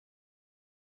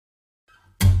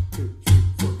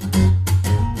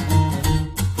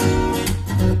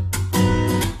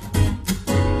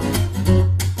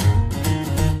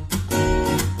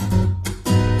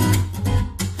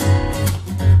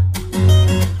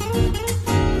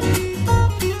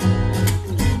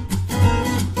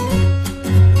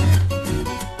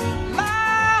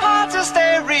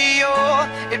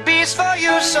It beats for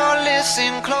you, so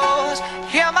listen close.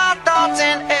 Hear my thoughts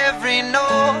in every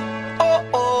note.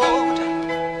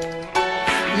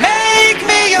 Make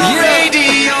me your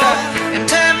radio and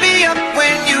turn me up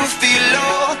when you feel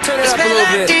low. This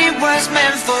melody was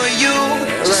meant for you,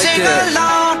 so sing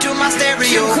along to my stereo.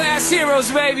 Two class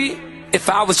heroes, baby. If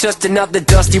I was just another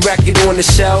dusty record on the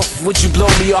shelf, would you blow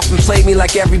me off and play me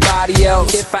like everybody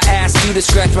else? If I asked you to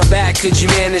scratch my back, could you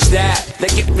manage that?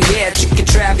 Like if we had chicken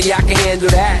travy, I can handle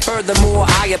that. Furthermore,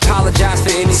 I apologize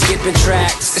for any skipping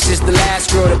tracks. This is the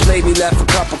last girl that played me, left a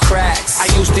couple cracks. I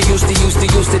used to,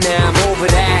 now I'm over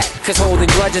that. Cause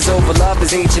holding grudges over love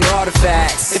is ancient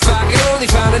artifacts. If I could only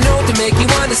find a note to make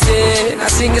you understand, I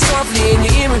sing it softly in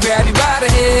your ear and grab you by the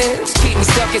hand. Just keep me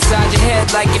stuck inside your head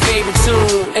like your favorite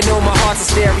tune, and know my heart's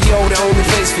a stereo, the only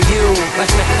place for you.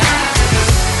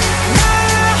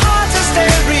 My heart's a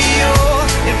stereo,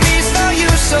 it beats for you,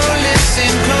 so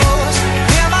listen close.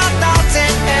 Hear my thoughts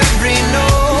in every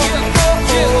note.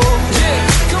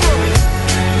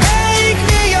 Make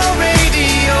me your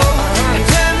radio and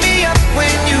turn me up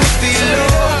when you feel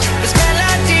low. This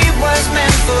melody was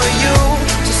meant for you,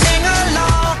 so sing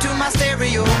along to my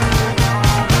stereo.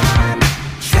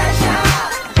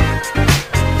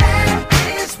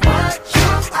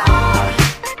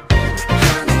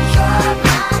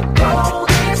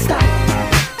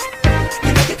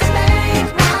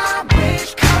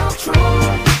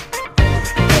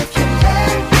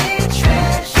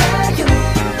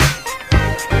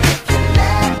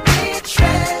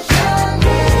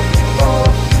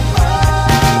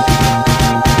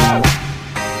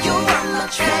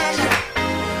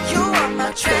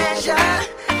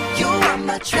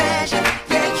 Treasure,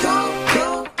 yeah,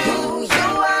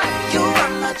 you are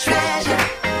my treasure,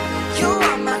 you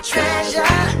are my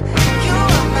treasure.